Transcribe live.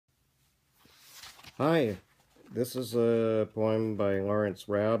Hi, this is a poem by Lawrence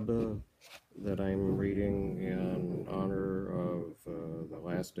Raab that I'm reading in honor of the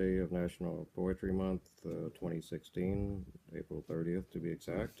last day of National Poetry Month, 2016, April 30th to be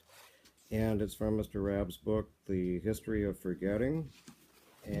exact. And it's from Mr. Raab's book, The History of Forgetting.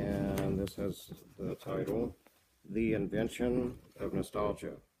 And this has the title, The Invention of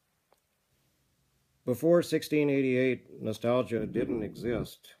Nostalgia. Before 1688, nostalgia didn't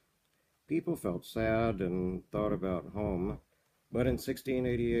exist. People felt sad and thought about home, but in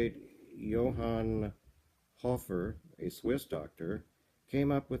 1688, Johann Hofer, a Swiss doctor, came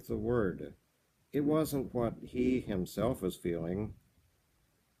up with the word. It wasn't what he himself was feeling,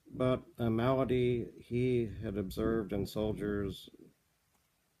 but a malady he had observed in soldiers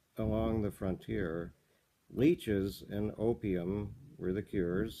along the frontier. Leeches and opium were the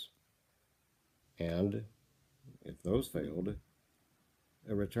cures, and, if those failed,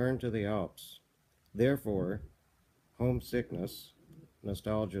 a return to the Alps. Therefore, homesickness,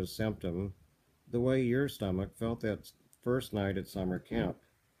 nostalgia's symptom, the way your stomach felt that first night at summer camp.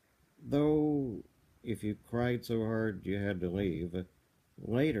 Though, if you cried so hard you had to leave,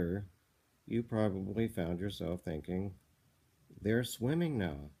 later you probably found yourself thinking, they're swimming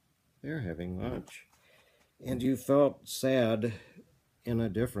now, they're having lunch. And you felt sad in a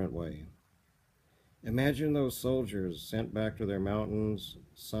different way. Imagine those soldiers sent back to their mountains,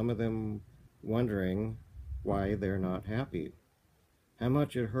 some of them wondering why they're not happy. How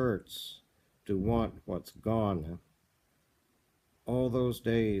much it hurts to want what's gone. All those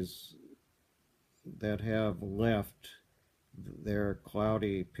days that have left their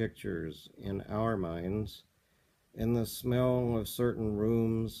cloudy pictures in our minds, and the smell of certain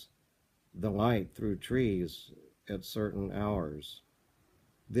rooms, the light through trees at certain hours.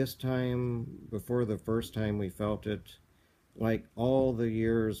 This time, before the first time we felt it, like all the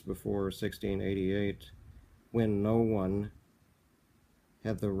years before 1688, when no one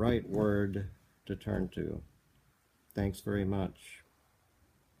had the right word to turn to. Thanks very much.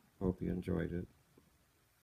 Hope you enjoyed it.